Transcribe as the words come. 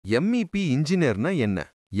MEP engineerனா என்ன?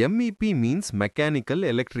 MEP means mechanical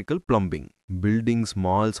electrical plumbing. Buildings,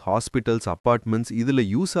 malls, hospitals, apartments இதுல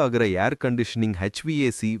use ஆகிற air conditioning,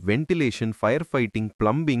 HVAC, ventilation, fire fighting,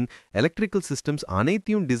 plumbing, electrical systems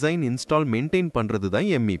அனைத்தையும் design, install, maintain பண்றது தான்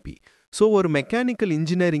MEP. So ஒரு mechanical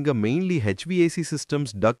இன்ஜினியரிங்க mainly HVAC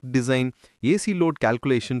systems, duct design, AC load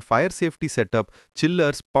calculation, fire safety setup,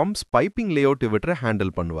 chillers, bumps, piping layout இவற்றை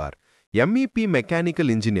handle பண்ணுவார். MEP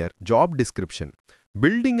mechanical engineer job description.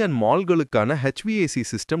 Building and மால்களுக்கான HVAC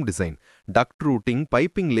system design, duct routing,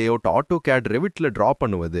 piping layout, AutoCAD, Revitல draw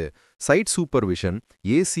பண்ணுவது, side supervision,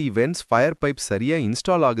 AC, vents, fire pipe சரியா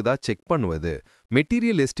install ஆகுதா check பண்ணுவது,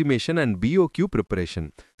 material estimation and BOQ preparation,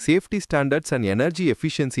 safety standards and energy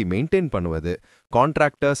efficiency maintain பண்ணுவது,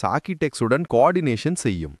 contractors, architects உடன் coordination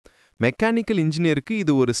செய்யும். Mechanical இன்ஜினியருக்கு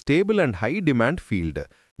இது ஒரு stable and high demand field.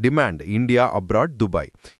 Demand India, abroad, Dubai.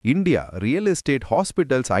 India real estate,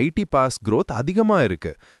 hospitals, ID pass growth அதிகமா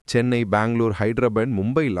இருக்கு. Chennai, Bangalore, Hyderabad,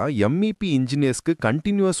 மும்பைலாம் MEP இன்ஜினியர்ஸ்க்கு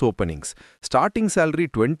continuous openings. Starting salary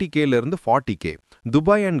 20K இருந்து 40K.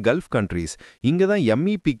 Dubai and gulf countries இங்க தான்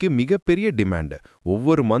MEPக்கு மிகப்பெரிய டிமாண்ட்.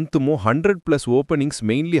 ஒவ்வொரு மந்த்தும் 100+ openings,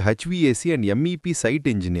 mainly HVAC and MEP side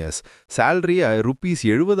engineers. Salary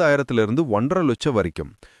 ₹70,000 இருந்து 1.5 லட்சம்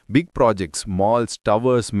வரைக்கும். Big projects, malls,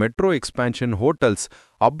 towers, metro expansion, hotels.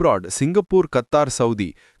 Abroad Singapore, Qatar, Saudi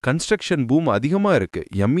construction boom அதிகமா இருக்கு.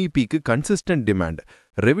 MEPக்கு கன்சிஸ்டன்ட் டிமாண்ட்.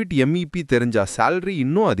 ரெவிட் MEP தெரிஞ்சா சேலரி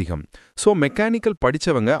இன்னும் அதிகம். ஸோ மெக்கானிக்கல்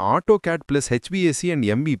படிச்சவங்க AutoCAD + HVAC அண்ட்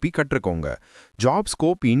MEP கற்றுக்கோங்க. Job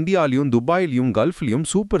scope இந்தியாலையும், துபாயிலையும், கல்ஃப்லையும்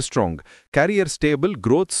super strong. Carrier stable,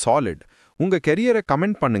 growth solid. உங்க கெரியரை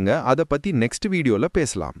comment பண்ணுங்க, அதை பத்தி நெக்ஸ்ட் வீடியோல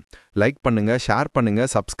பேசலாம். லைக் பண்ணுங்க, ஷேர் பண்ணுங்க,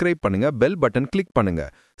 சப்ஸ்கிரைப் பண்ணுங்க, பெல் பட்டன் கிளிக் பண்ணுங்க.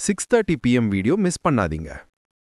 6:30 PM வீடியோ மிஸ் பண்ணாதீங்க.